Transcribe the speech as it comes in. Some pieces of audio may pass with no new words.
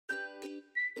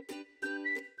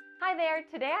Hi there,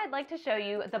 today I'd like to show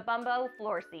you the Bumbo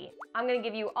floor seat. I'm going to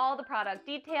give you all the product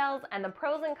details and the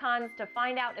pros and cons to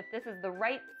find out if this is the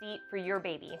right seat for your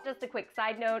baby. Just a quick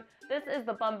side note, this is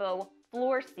the Bumbo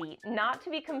floor seat, not to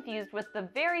be confused with the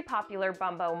very popular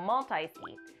Bumbo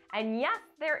multi-seat. And yes,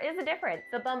 there is a difference.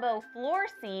 The Bumbo floor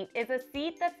seat is a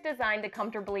seat that's designed to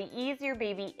comfortably ease your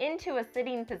baby into a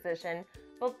sitting position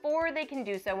before they can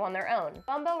do so on their own.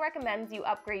 Bumbo recommends you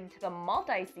upgrade to the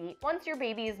multi-seat once your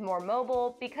baby is more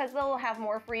mobile because they'll have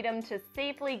more freedom to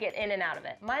safely get in and out of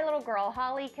it. My little girl,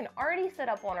 Holly, can already sit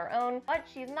up on her own, but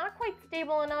she's not quite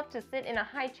stable enough to sit in a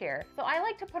high chair, so I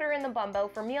like to put her in the Bumbo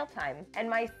for mealtime. And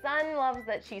my son loves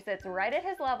that she sits right at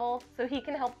his level so he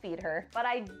can help feed her. But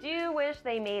I do wish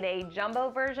they made a jumbo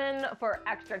version for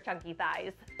extra chunky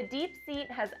thighs. The deep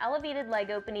seat has elevated leg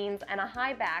openings and a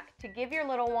high back to give your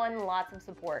little one lots of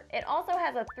support. It also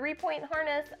has a 3-point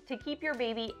harness to keep your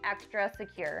baby extra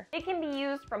secure. It can be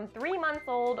used from 3 months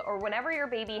old or whenever your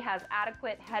baby has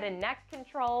adequate head and neck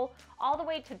control, all the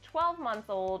way to 12 months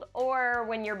old, or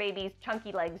when your baby's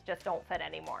chunky legs just don't fit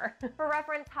anymore. For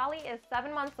reference, Holly is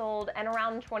 7 months old and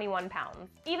around 21 pounds.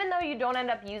 Even though you don't end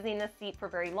up using this seat for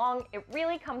very long, it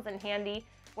really comes in handy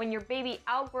when your baby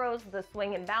outgrows the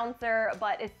swing and bouncer,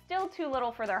 but is still too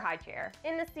little for their high chair.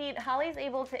 In the seat, Holly's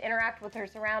able to interact with her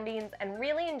surroundings and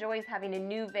really enjoys having a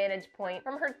new vantage point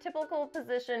from her typical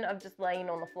position of just laying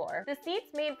on the floor. The seat's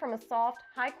made from a soft,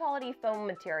 high-quality foam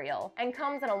material and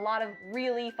comes in a lot of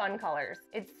really fun colors.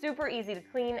 It's super easy to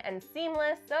clean and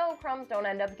seamless, so crumbs don't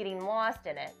end up getting lost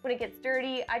in it. When it gets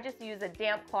dirty, I just use a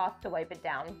damp cloth to wipe it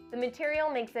down. The material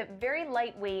makes it very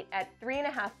lightweight at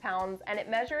 3.5 pounds, and it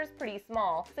measures pretty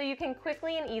small, so you can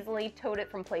quickly and easily tote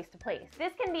it from place to place.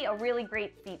 This can be a really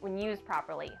great seat when used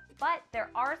properly, but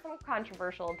there are some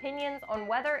controversial opinions on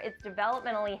whether it's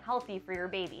developmentally healthy for your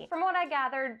baby. From what I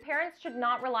gathered, parents should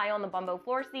not rely on the Bumbo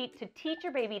floor seat to teach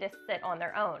your baby to sit on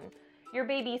their own. Your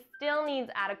baby still needs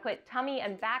adequate tummy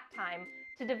and back time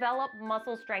to develop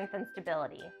muscle strength and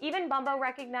stability. Even Bumbo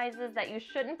recognizes that you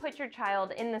shouldn't put your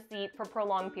child in the seat for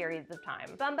prolonged periods of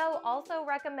time. Bumbo also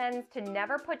recommends to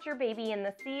never put your baby in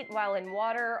the seat while in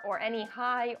water or any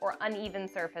high or uneven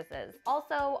surfaces.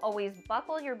 Also, always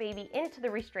buckle your baby into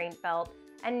the restraint belt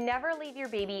and never leave your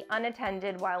baby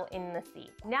unattended while in the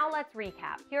seat. Now let's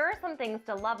recap. Here are some things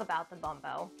to love about the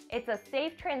Bumbo. It's a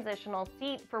safe transitional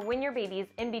seat for when your baby's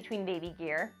in between baby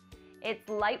gear. It's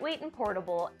lightweight and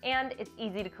portable, and it's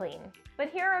easy to clean. But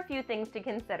here are a few things to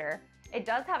consider. It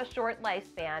does have a short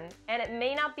lifespan, and it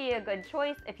may not be a good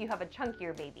choice if you have a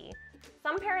chunkier baby.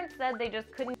 Some parents said they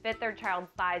just couldn't fit their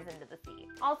child's size into the seat.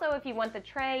 Also, if you want the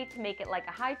tray to make it like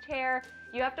a high chair,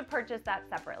 you have to purchase that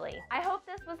separately. I hope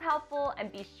this was helpful,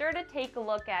 and be sure to take a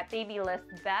look at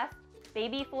Babylist's Best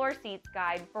Baby Floor Seats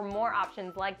Guide for more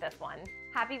options like this one.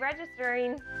 Happy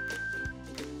registering!